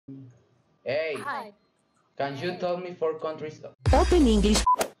Hey, Hi. can you tell me 4 countries? Open English.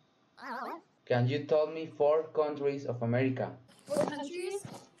 Can you tell me 4 countries of America? 4 countries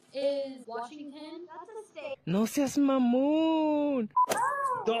is Washington. That's a state. No seas mamón.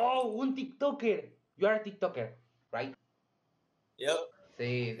 ¡Oh, un TikToker! You are a TikToker, right? Yep.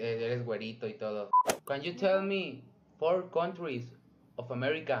 Sí, eres güerito y todo. Can you tell me 4 countries of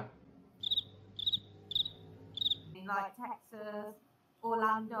America? Like Texas,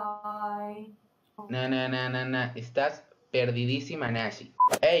 Orlando. No. Estás perdidísima, Nashi.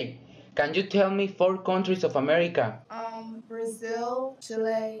 Hey, can you tell me 4 countries of America? Brazil,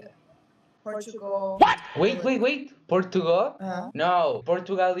 Chile, Portugal. What? Wait. Portugal? Uh-huh. No,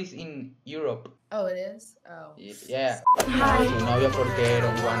 Portugal is in Europe. Oh, it is? Oh. Yeah. Su novio porque era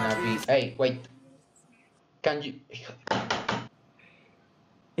un wannabe. Hey, wait. Can you...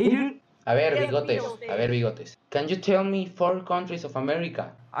 Hey, dude. A ver, bigotes. Can you tell me 4 countries of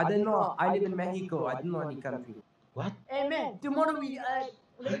America? I don't know. I live in Mexico. I don't know any country. What? Hey man, tomorrow we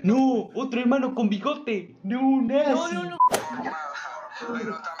No, otro hermano con bigote. No, Nashi. No.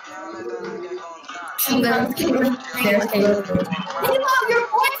 Meanwhile, your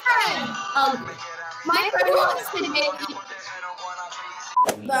boyfriend! My friend wants to date you.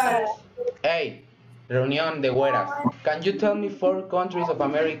 Hey, reunión de güeras. Can you tell me 4 countries of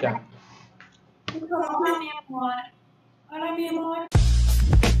America?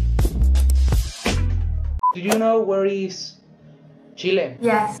 Do you know where is Chile?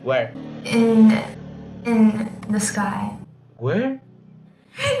 Yes, Where? in the sky. Where?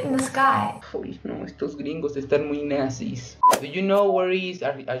 In the sky. Uy, no, estos gringos están muy nazis. Do you know where is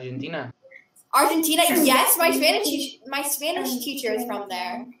Argentina? Argentina, yes, my Spanish teacher is from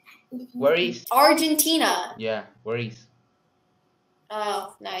there. Where is? Argentina. Yeah, where is?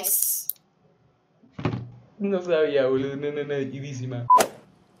 Oh, nice. No sabía, boludo, no, idísima.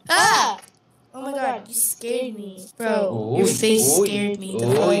 Ah! Oh my god, you scared me. Bro, Uy, your face uy, scared me.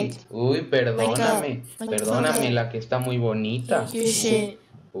 Uy, perdóname. Perdóname, la que está muy bonita. Your shit.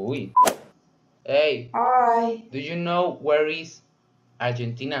 Uy. Hey, Hi. do you know where is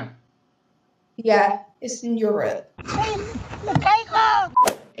Argentina? Yeah, it's in Europe.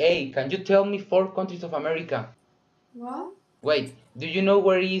 Hey, can you tell me 4 countries of America? What? Wait, do you know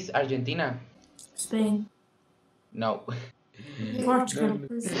where is Argentina? Spain. No. Portugal.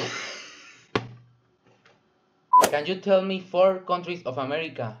 Can you tell me 4 countries of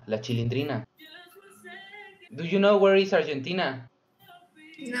America? La Chilindrina. Do you know where is Argentina?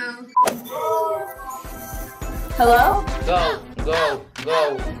 No. Hello? Go.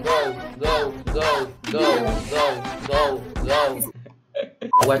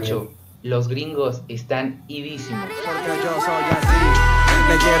 Guacho, los gringos están idísimos. Porque yo soy así,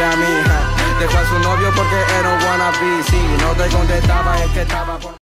 le quiere a mi hija, dejó a su novio porque era un wannabe. Si no te contestaba es que estaba por...